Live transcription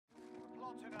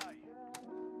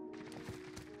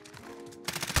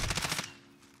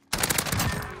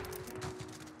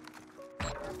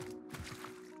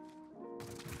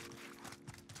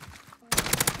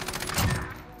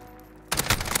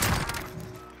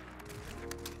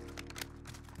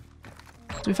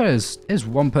To be fair, there's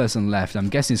one person left. I'm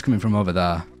guessing he's coming from over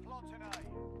there.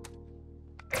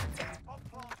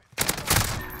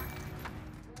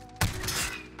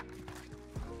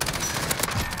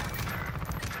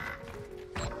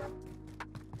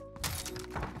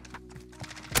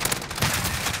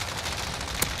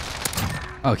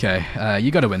 Okay,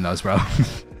 you gotta win those, bro.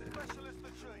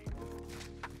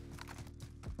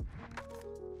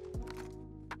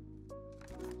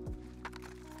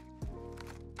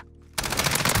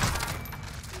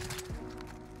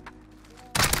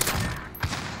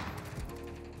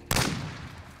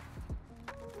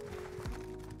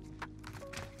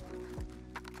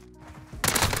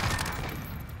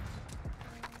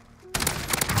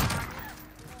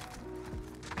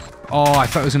 Oh, I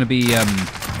thought it was gonna be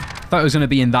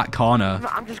in that corner.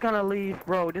 I'm just gonna leave,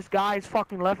 bro. This guy is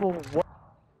fucking level.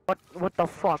 What the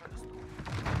fuck?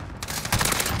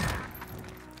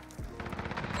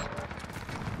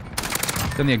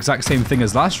 Done the exact same thing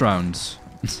as last round,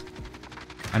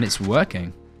 and it's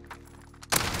working.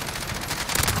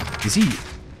 Is he?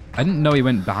 I didn't know he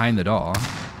went behind the door.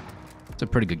 It's a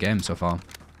pretty good game so far.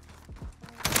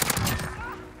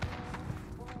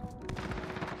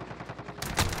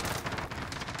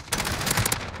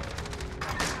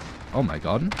 Oh my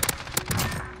god.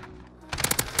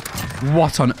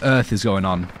 What on earth is going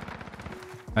on?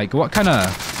 Like, what kind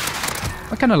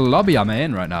of lobby am I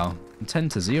in right now? I'm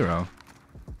 10-0.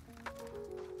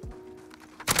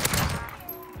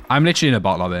 I'm literally in a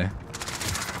bot lobby.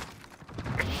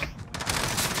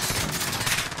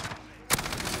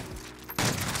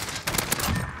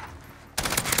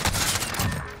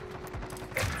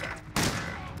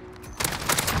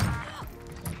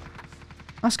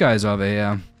 This guy's over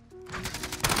here.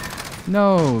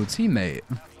 No, teammate.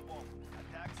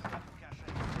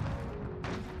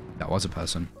 That was a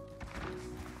person.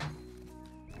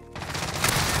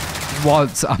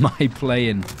 What am I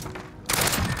playing?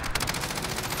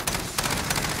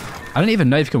 I don't even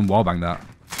know if you can wallbang that.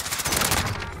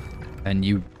 And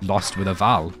you lost with a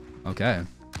Val. Okay.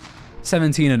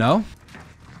 17-0.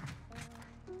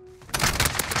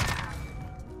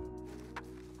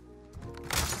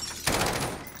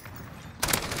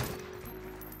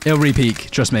 He'll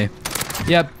re-peek, trust me.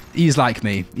 Yep, he's like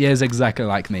me. He is exactly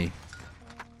like me.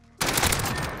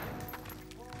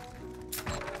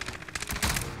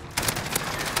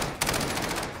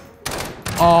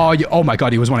 Oh, oh my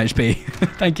god, he was 1 HP.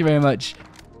 Thank you very much.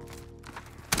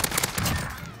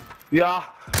 Yeah,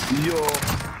 yo.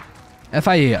 If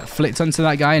I flicked onto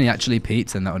that guy and he actually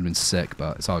peeked, then that would have been sick,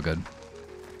 but it's all good.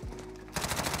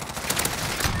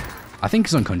 I think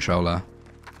he's on controller.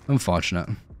 Unfortunate.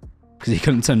 Because he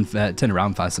couldn't turn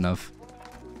around fast enough.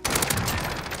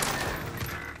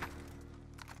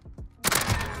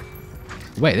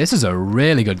 Wait, this is a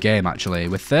really good game, actually.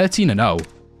 We're 13-0.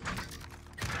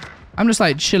 I'm just,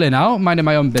 like, chilling out, minding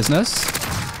my own business.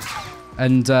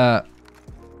 And,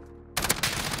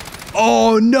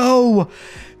 oh, no!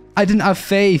 I didn't have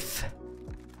faith.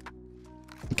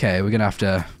 Okay, we're gonna have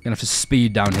to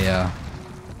speed down here.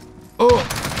 Oh!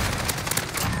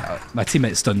 My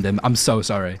teammate stunned him. I'm so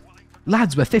sorry.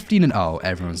 Lads, we're 15-0.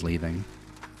 Everyone's leaving.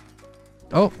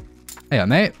 Oh. Hey,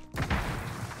 mate.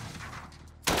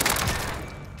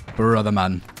 Brother,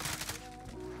 man.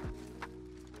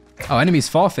 Oh, enemy's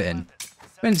forfeiting.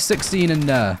 Went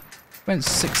 16-0.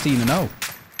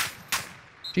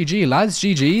 GG, lads.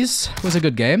 GG's. Was a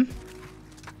good game.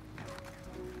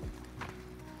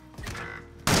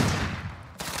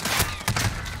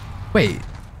 Wait.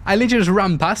 I literally just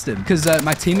ran past him because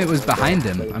my teammate was behind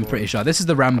him, I'm pretty sure. This is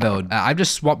the RAM build. I've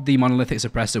just swapped the monolithic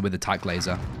suppressor with the Tac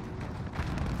Laser.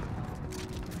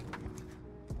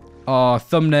 Oh,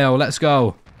 thumbnail, let's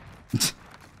go.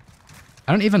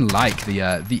 I don't even like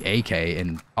the AK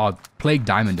in Plague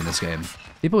Diamond in this game.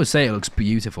 People would say it looks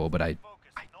beautiful, but I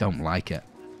don't like it.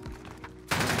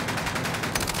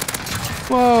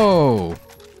 Whoa.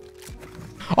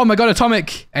 Oh my god,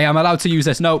 Atomic. Hey, I'm allowed to use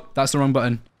this. Nope, that's the wrong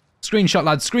button. Screenshot,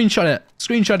 lads. Screenshot it.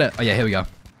 Screenshot it. Oh, yeah, here we go.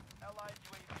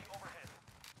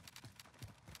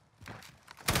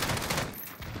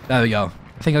 There we go.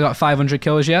 I think I got 500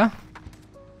 kills, yeah?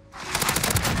 Oh,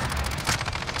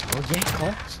 yeah, of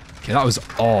course. Okay, that was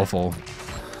awful.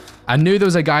 I knew there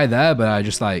was a guy there, but I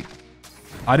just, like...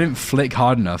 I didn't flick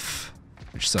hard enough,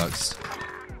 which sucks.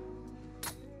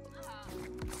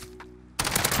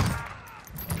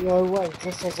 No way,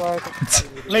 just as I...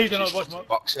 Leave not watch my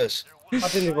boxes. I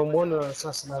didn't even want to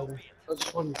assassinate him. I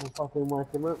just wanted to fucking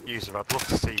wake him up. User, I'd love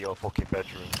to see your fucking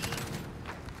bedroom.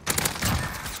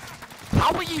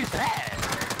 How are you there?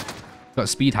 Got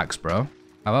speed hacks, bro.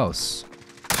 How else?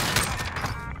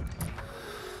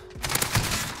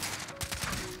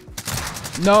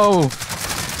 No!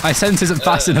 My sense isn't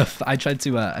fast enough. I tried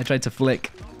to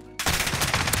flick.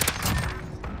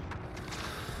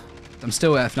 I'm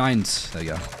still at F9s. There you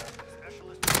go.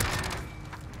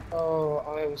 Oh,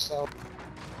 I am so.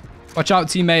 Watch out,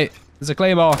 teammate. There's a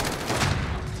claymore.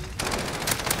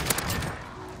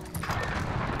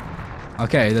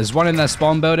 Okay, there's one in their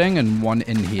spawn building and one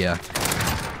in here.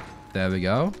 There we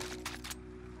go.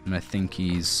 And I think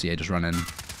he's, yeah, just running.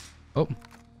 Oh.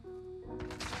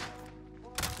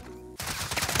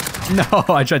 No,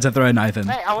 I tried to throw a knife in.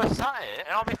 Mate, I was sat here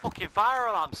and all my fucking fire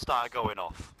alarms started going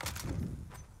off.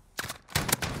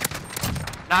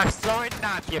 Knife throwing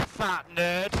knife, you fat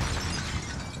nerd.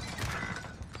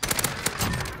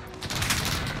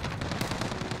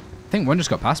 I think one just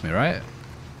got past me, right?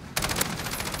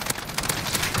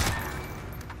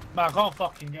 Man, I can't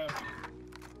fucking go.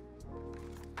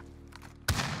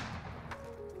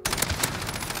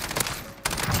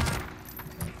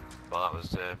 Well, that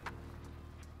was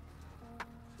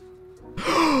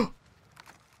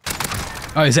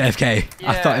Oh, he's AFK.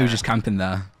 Yeah. I thought he was just camping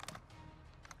there.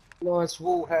 Nice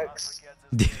wall hex.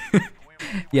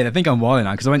 Yeah, they think I'm walling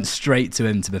now because I went straight to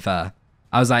him, to be fair.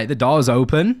 I was like, the door's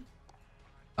open.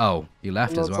 Oh, he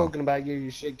left I'm as not well. talking about you, you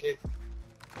shit kid.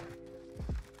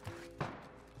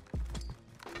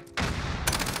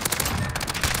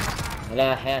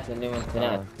 لا حياة اللي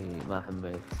ممكنات ما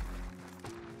حبيت.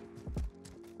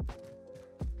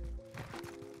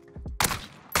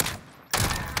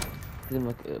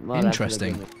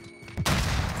 Interesting.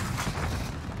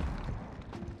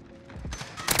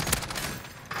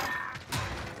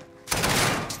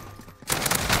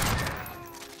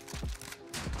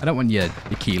 I don't want your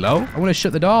kilo. I want to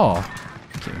shut the door.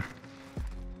 Thank you.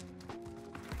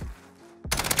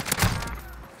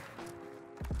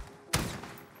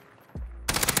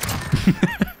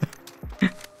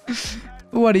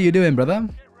 What are you doing, brother?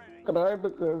 My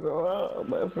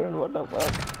friend, what the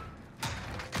fuck?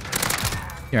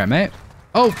 You alright, mate?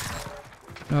 Oh!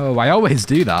 Oh, I always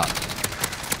do that.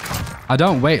 I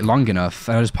don't wait long enough,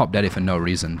 and I just pop dead for no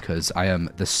reason, because I am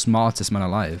the smartest man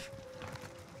alive.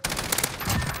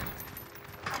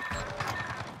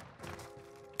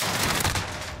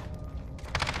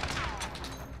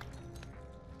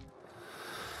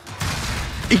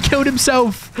 He killed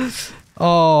himself!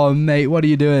 Oh, mate, what are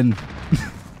you doing?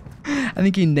 I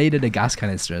think he naded a gas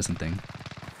canister or something.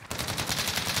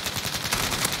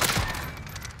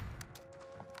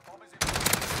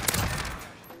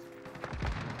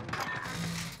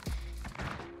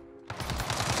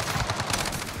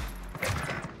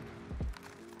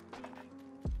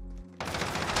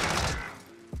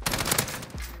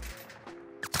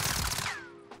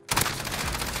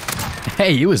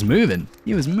 Hey, he was moving.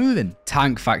 He was moving.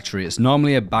 Tank Factory. It's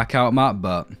normally a back out map,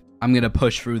 but I'm going to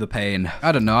push through the pain.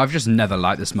 I don't know. I've just never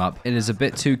liked this map. It is a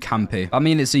bit too campy. I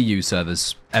mean, it's EU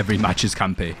servers. Every match is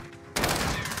campy.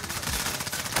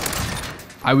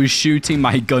 I was shooting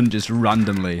my gun just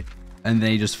randomly, and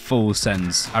then he just full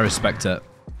sends. I respect it.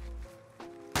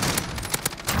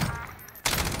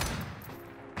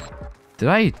 Did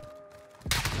I?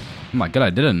 Oh my god, I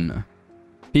didn't.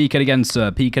 Peek it again, sir.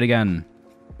 Peek it again.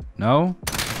 No?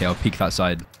 Okay, I'll peek that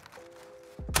side.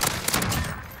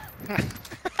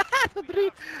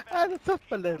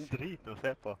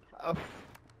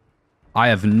 I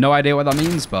have no idea what that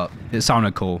means, but it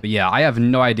sounded cool. But yeah, I have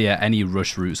no idea any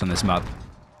rush routes on this map.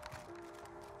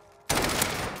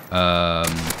 I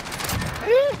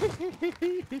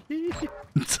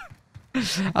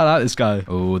like this guy.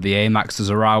 Oh, the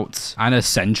AMAXs are out. And a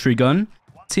sentry gun.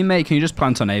 Teammate, can you just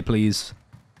plant on A, please?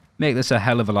 Make this a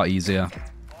hell of a lot easier.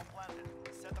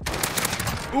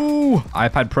 Ooh,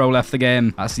 iPad Pro left the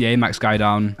game. That's the AMAX guy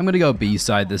down. I'm going to go B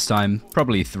side this time.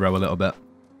 Probably throw a little bit.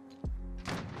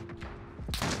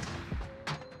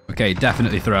 Okay,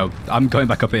 definitely throw. I'm going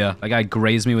back up here. That guy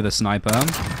grazed me with a sniper.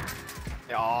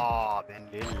 Ja, den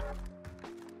lill.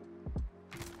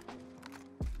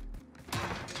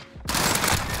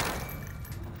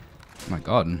 Oh my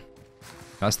god.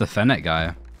 That's the Fennec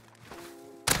guy.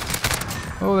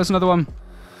 Oh, there's another one.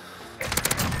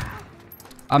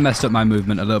 I messed up my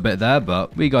movement a little bit there,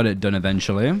 but we got it done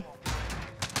eventually.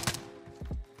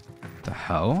 The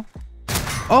hell?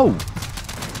 Oh!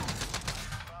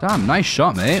 Damn, nice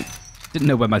shot, mate. Didn't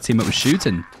know where my teammate was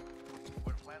shooting.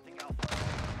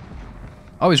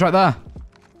 Oh, he's right there.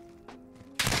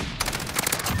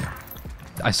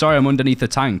 I saw him underneath the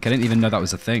tank. I didn't even know that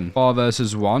was a thing. 4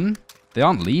 versus 1. They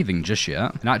aren't leaving just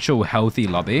yet. An actual healthy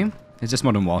lobby. Is this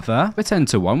Modern Warfare? We're 10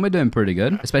 to 1. We're doing pretty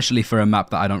good, especially for a map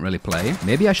that I don't really play.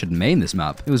 Maybe I should main this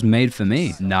map. It was made for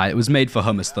me. Nah, it was made for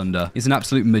Hummus Thunder. He's an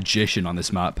absolute magician on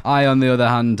this map. I, on the other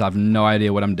hand, have no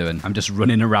idea what I'm doing. I'm just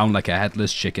running around like a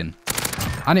headless chicken.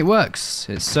 And it works.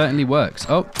 It certainly works.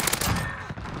 Oh.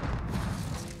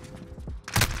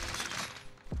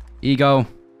 Ego.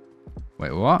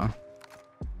 Wait, what?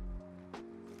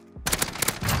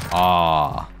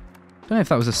 Ah. Don't know if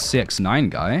that was a CX9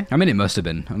 guy. I mean, it must have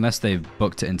been, unless they've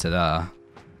booked it into there.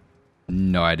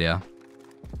 No idea.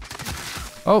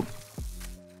 Oh.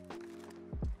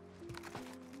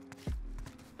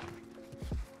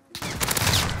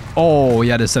 Oh, he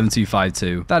had a 725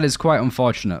 too. That is quite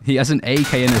unfortunate. He has an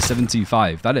AK and a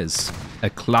 725. That is a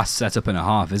class setup and a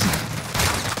half, isn't it?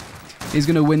 He's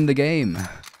going to win the game.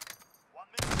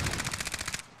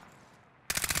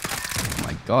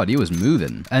 God, he was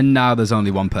moving. And now there's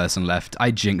only one person left.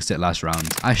 I jinxed it last round.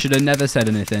 I should have never said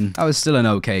anything. That was still an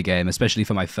okay game, especially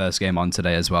for my first game on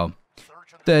today as well.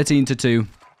 13 to 2.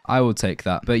 I will take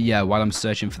that. But yeah, while I'm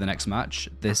searching for the next match,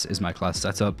 this is my class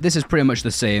setup. This is pretty much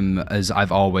the same as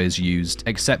I've always used,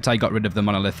 except I got rid of the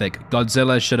monolithic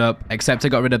Godzilla, shut up, except I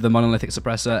got rid of the monolithic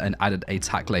suppressor and added a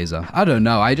Tac Laser. I don't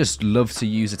know, I just love to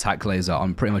use a Tac Laser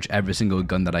on pretty much every single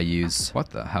gun that I use. What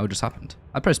the hell just happened?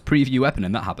 I pressed preview weapon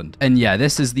and that happened. And yeah,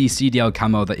 this is the CDL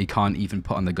camo that you can't even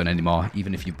put on the gun anymore,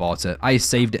 even if you bought it. I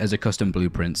saved it as a custom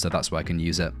blueprint, so that's where I can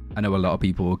use it. I know a lot of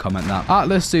people will comment that.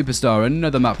 Atlas Superstar,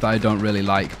 another map that I don't really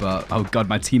like, but oh god,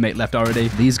 my teammate left already.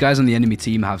 These guys on the enemy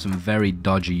team have some very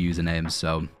dodgy usernames,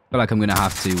 so I feel like I'm going to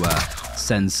have to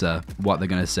censor what they're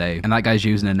going to say. And that guy's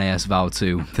using an AS Val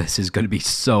too. This is going to be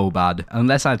so bad.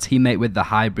 Unless our teammate with the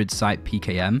hybrid sight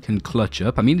PKM can clutch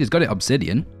up. I mean, he's got it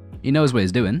Obsidian. He knows what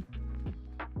he's doing.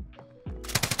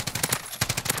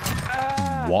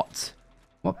 What?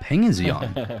 What ping is he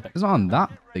on? He's not on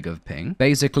that big of ping.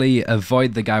 Basically,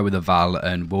 avoid the guy with a Val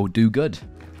and we'll do good.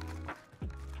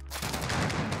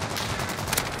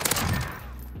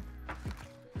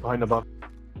 Behind the box.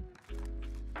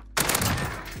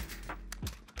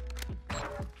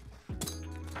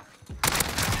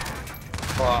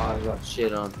 Oh, I got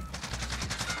shit on.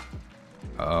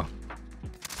 Uh-oh.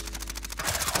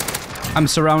 I'm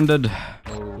surrounded.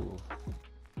 Oh.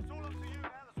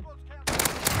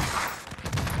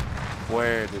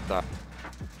 Where did that?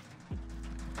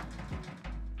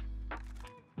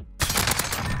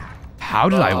 How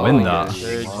did I win that?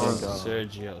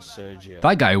 Sergio.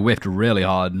 That guy whiffed really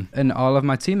hard. And all of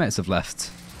my teammates have left.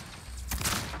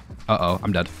 Uh-oh,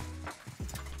 I'm dead.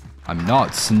 I'm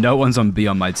not. No one's on B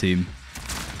on my team.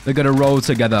 They're gonna roll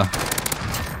together.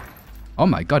 Oh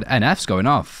my god, NF's going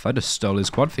off. I just stole his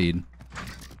quad feed.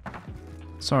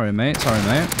 Sorry, mate. Sorry,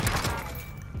 mate.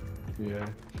 Yeah.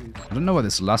 I don't know what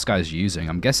this last guy's using.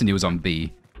 I'm guessing he was on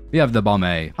B. We have the bomb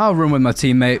A. I'll run with my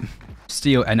teammate.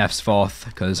 Steal NF's fourth,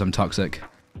 because I'm toxic.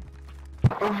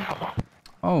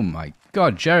 Oh my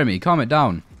god, Jeremy, calm it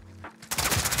down.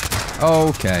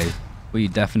 Okay. We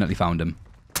definitely found him.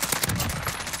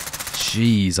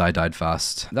 Jeez, I died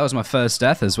fast. That was my first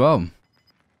death as well.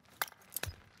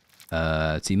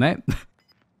 Teammate?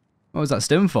 What was that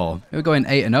stim for? We were going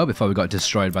 8-0 before we got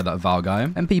destroyed by that Val guy.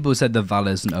 And people said the Val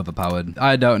isn't overpowered.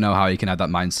 I don't know how you can have that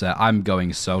mindset. I'm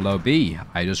going solo B.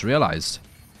 I just realized.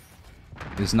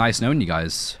 It's nice knowing you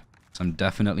guys. So I'm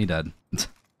definitely dead.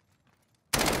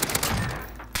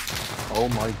 Oh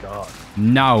my god.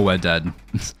 Now we're dead.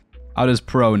 I'll just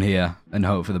prone here and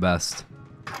hope for the best.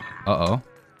 Uh-oh.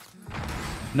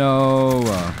 No.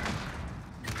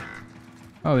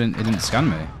 Oh, it didn't scan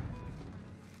me.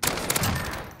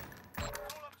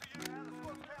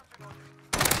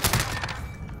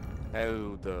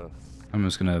 How the... I'm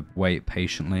just gonna wait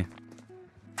patiently.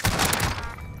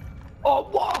 Oh,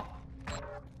 what?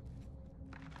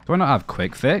 Do I not have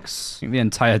quick fix? I think the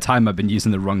entire time I've been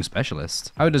using the wrong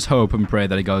specialist. I would just hope and pray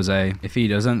that he goes A. If he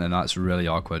doesn't, then that's really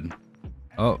awkward.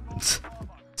 Oh,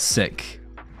 sick.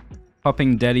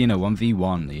 Popping Daddy in a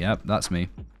 1v1. Yep, that's me.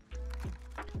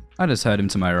 I just heard him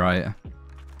to my right.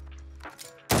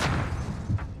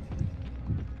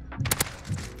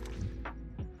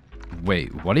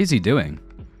 Wait, what is he doing?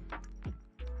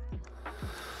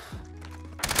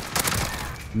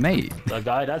 Mate. That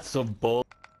guy, that's some bull.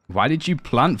 Why did you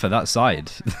plant for that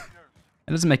side?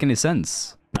 It doesn't make any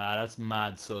sense. Nah, that's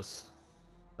mad sus.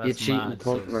 That's You cheating mad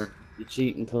cunt, sus. man. You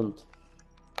cheating cunt.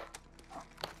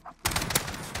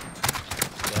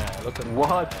 Yeah, look at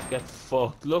what? Get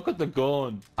fucked. Look at the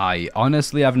gun. I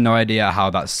honestly have no idea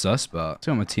how that's sus, but that's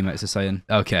what my teammates are saying.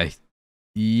 Okay.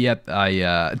 Yep,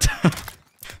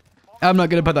 I'm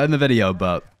not gonna put that in the video,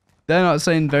 but they're not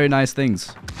saying very nice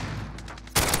things.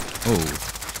 Oh.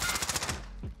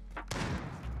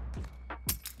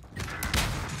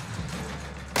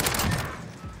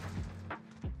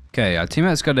 Okay, our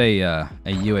teammate's got a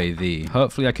UAV.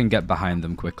 Hopefully I can get behind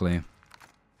them quickly.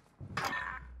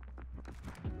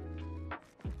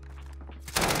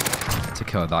 To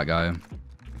kill that guy.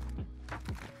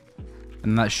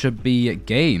 And that should be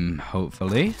game,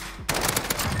 hopefully.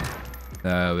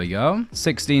 There we go.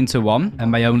 16-1. And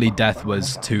my only death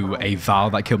was to a Val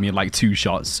that killed me in like 2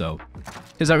 shots, so...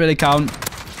 Does that really count?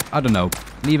 I don't know.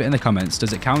 Leave it in the comments.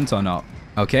 Does it count or not?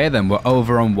 Okay, then we're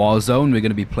over on Warzone. We're going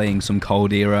to be playing some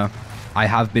Caldera. I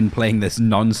have been playing this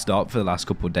non-stop for the last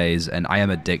couple of days, and I am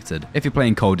addicted. If you're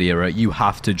playing Caldera, you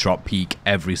have to drop peak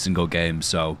every single game,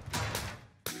 so...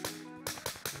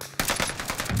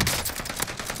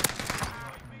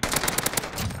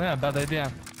 Yeah, bad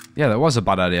idea. Yeah, that was a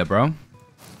bad idea, bro.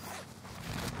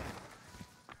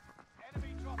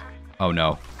 Oh,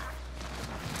 no.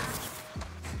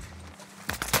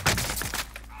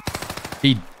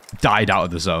 He died out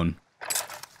of the zone.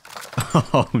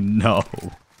 Oh, no.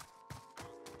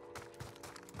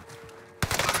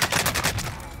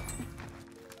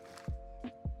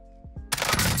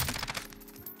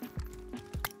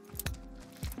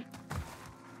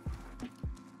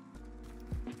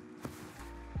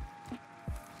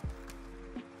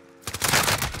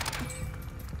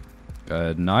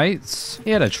 Good night.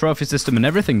 He had a trophy system and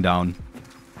everything down.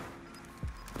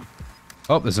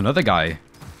 Oh, there's another guy.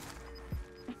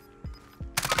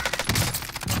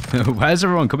 Where's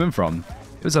everyone coming from?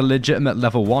 It was a legitimate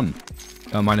level 1.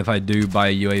 Don't mind if I do buy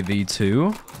a UAV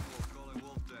too.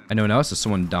 Anyone else? There's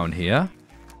someone down here.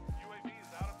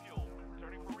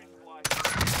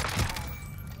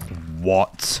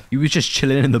 What? He was just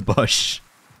chilling in the bush.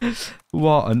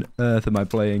 What on earth am I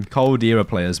playing? Caldera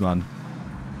players, man.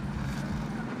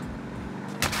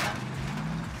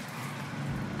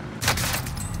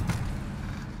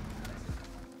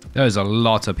 There's a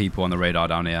lot of people on the radar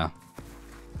down here.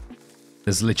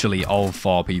 There's literally all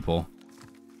 4 people.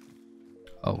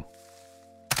 Oh.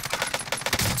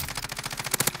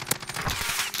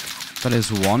 That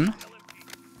is 1.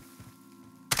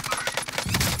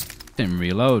 Didn't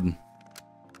reload.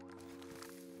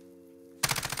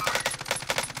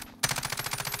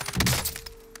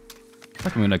 I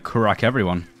think I'm gonna crack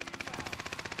everyone.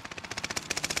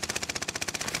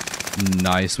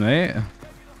 Nice, mate.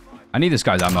 I need this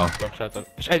guy's ammo.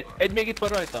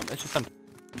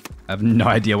 I have no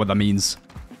idea what that means.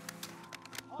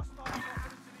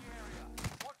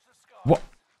 What?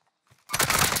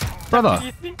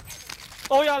 Brother.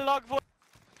 Oh yeah, log.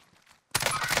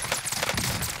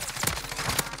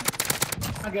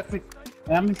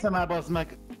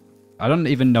 I don't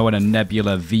even know what a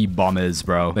Nebula V-bomb is,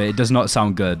 bro. But it does not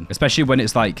sound good. Especially when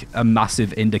it's like a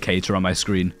massive indicator on my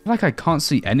screen. Like I can't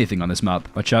see anything on this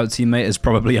map. Watch out, teammate is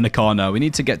probably in a corner. We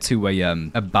need to get to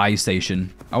a buy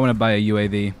station. I want to buy a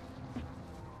UAV.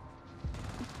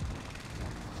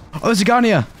 Oh, there's a guy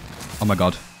here. Oh my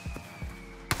god.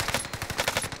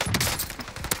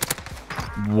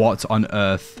 What on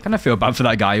earth? Kind of feel bad for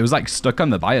that guy. He was like stuck on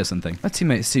the buy or something. My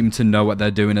teammates seem to know what they're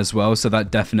doing as well, so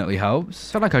that definitely helps.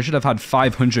 I feel like I should have had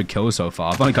 500 kills so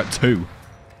far. I've only got 2. I feel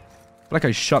like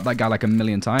I shot that guy like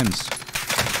 1,000,000 times.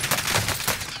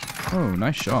 Oh,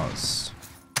 nice shots.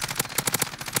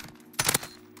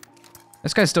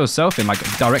 This guy's still selfing like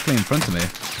directly in front of me.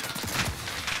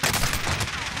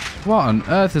 What on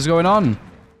earth is going on?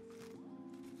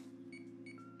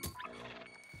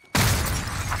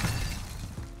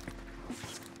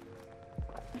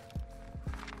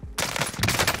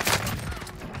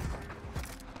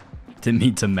 Didn't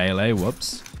mean to melee,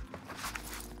 whoops.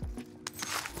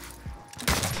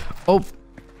 Oh.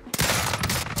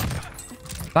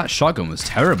 That shotgun was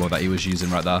terrible that he was using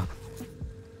right there.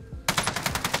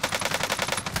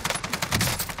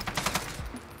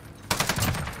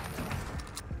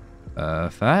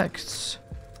 Perfect.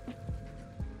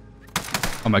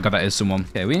 Oh my god, that is someone.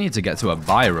 Okay, we need to get to a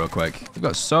buy real quick. We've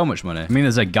got so much money. I mean,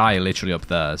 there's a guy literally up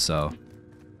there, so...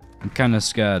 I'm kind of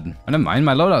scared. I don't mind,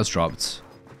 my loadout's dropped.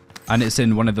 And it's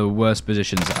in one of the worst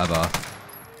positions ever.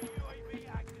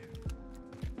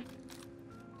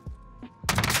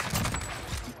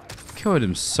 Killed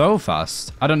him so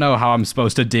fast. I don't know how I'm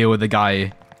supposed to deal with the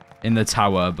guy in the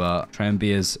tower, but try and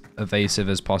be as evasive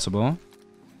as possible.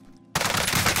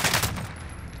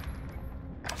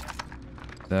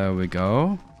 There we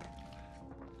go.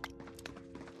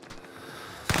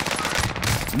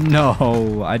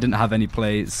 No, I didn't have any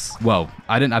plates. Well,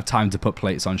 I didn't have time to put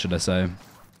plates on, should I say.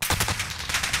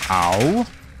 Ow.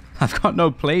 I've got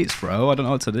no plates, bro. I don't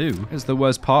know what to do. It's the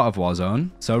worst part of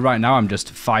Warzone. So right now I'm just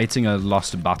fighting a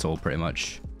lost battle, pretty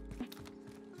much.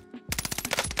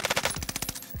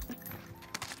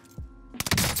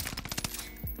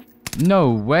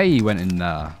 No way he went in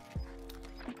there.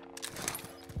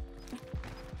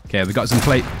 Okay, we got some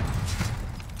plate.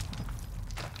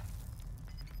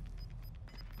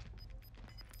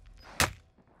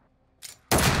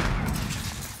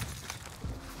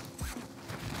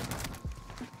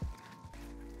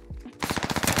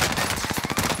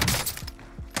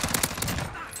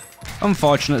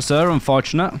 Unfortunate, sir.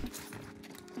 Unfortunate.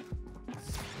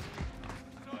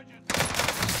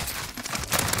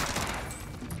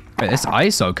 Wait, this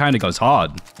ISO kind of goes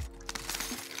hard.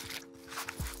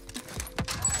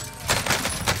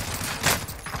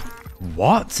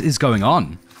 What is going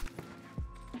on?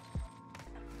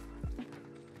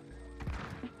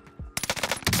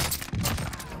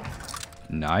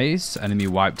 Nice. Enemy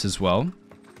wiped as well.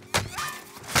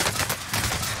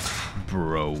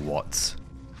 Bro, what?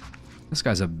 This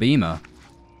guy's a beamer.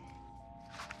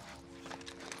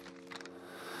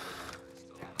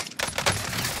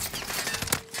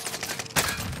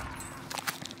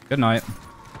 Good night.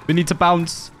 We need to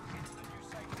bounce.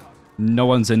 No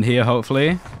one's in here,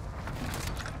 hopefully.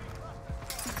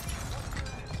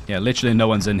 Yeah, literally no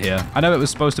one's in here. I know it was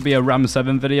supposed to be a RAM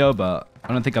 7 video, but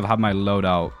I don't think I've had my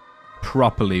loadout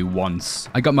properly once.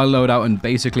 I got my loadout and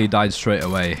basically died straight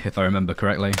away, if I remember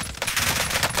correctly.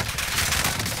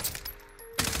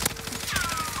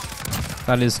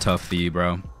 That is tough for you,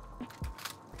 bro.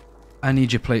 I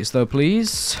need your plates though,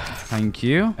 please. Thank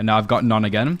you. And now I've got none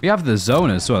again. We have the zone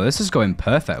as well. This is going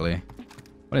perfectly.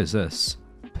 What is this?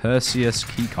 Perseus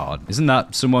keycard. Isn't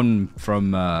that someone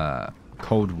from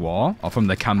Cold War? Or from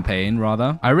the campaign,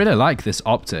 rather? I really like this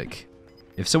optic.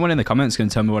 If someone in the comments can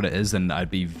tell me what it is, then I'd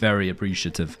be very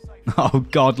appreciative. Oh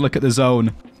god, look at the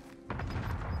zone.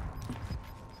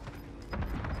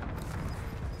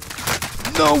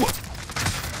 No!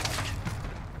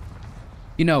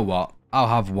 You know what? I'll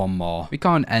have one more. We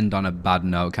can't end on a bad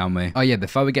note, can we? Oh yeah,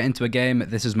 before we get into a game,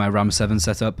 this is my RAM 7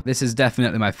 setup. This is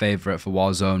definitely my favorite for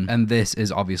Warzone, and this is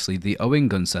obviously the Owen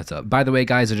Gun setup. By the way,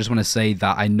 guys, I just want to say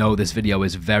that I know this video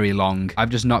is very long. I've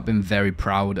just not been very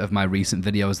proud of my recent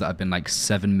videos that have been like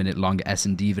 7-minute long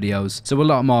S&D videos. So a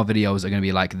lot more videos are going to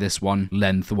be like this one,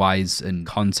 length-wise and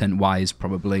content-wise,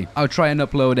 probably. I'll try and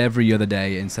upload every other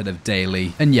day instead of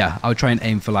daily. And yeah, I'll try and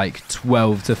aim for like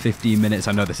 12 to 15 minutes.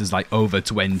 I know this is like over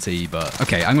 20, but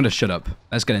okay, I'm gonna shut up.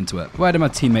 Let's get into it. Where do my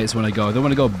teammates want to go? They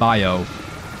want to go bio.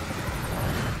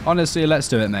 Honestly, let's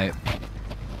do it, mate.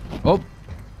 Oh.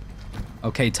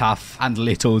 Okay, Taff and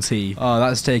Little T. Oh,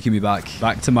 that's taking me back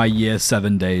to my year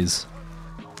 7 days.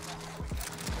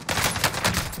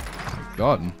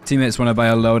 God. Teammates want to buy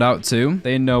a loadout too.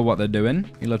 They know what they're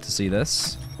doing. You love to see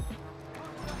this.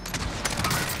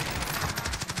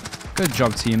 Good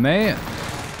job, teammate.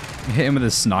 Hit him with a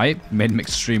snipe. Made him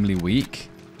extremely weak.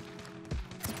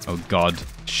 Oh god.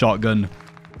 Shotgun.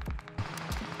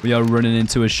 We are running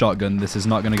into a shotgun. This is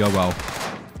not going to go well.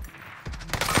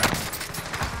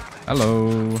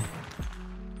 Hello.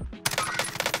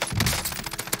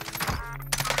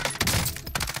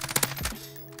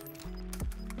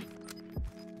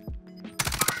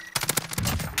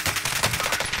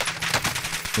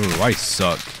 Ooh, I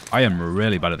suck. I am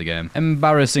really bad at the game.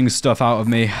 Embarrassing stuff out of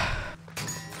me.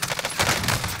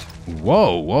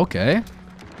 Whoa, okay.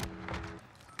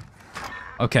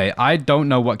 Okay, I don't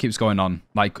know what keeps going on.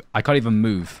 Like, I can't even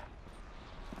move.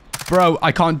 Bro,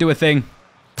 I can't do a thing.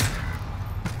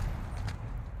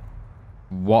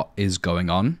 What is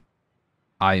going on?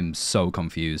 I'm so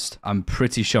confused. I'm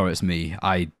pretty sure it's me.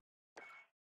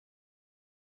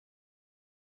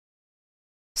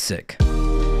 Sick.